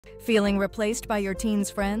Feeling replaced by your teen's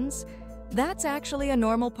friends? That's actually a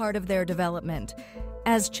normal part of their development.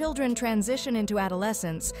 As children transition into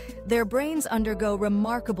adolescence, their brains undergo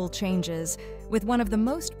remarkable changes, with one of the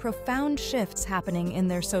most profound shifts happening in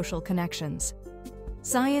their social connections.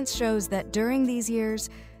 Science shows that during these years,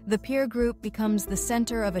 the peer group becomes the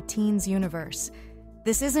center of a teen's universe.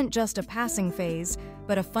 This isn't just a passing phase,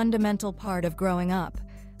 but a fundamental part of growing up.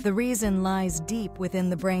 The reason lies deep within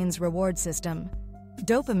the brain's reward system.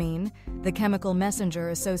 Dopamine, the chemical messenger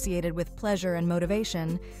associated with pleasure and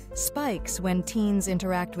motivation, spikes when teens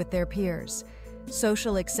interact with their peers.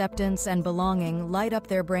 Social acceptance and belonging light up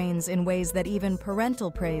their brains in ways that even parental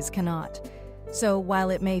praise cannot. So while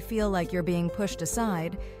it may feel like you're being pushed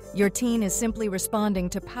aside, your teen is simply responding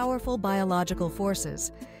to powerful biological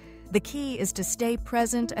forces. The key is to stay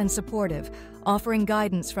present and supportive, offering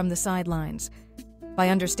guidance from the sidelines. By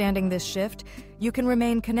understanding this shift, you can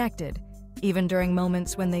remain connected, even during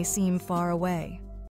moments when they seem far away.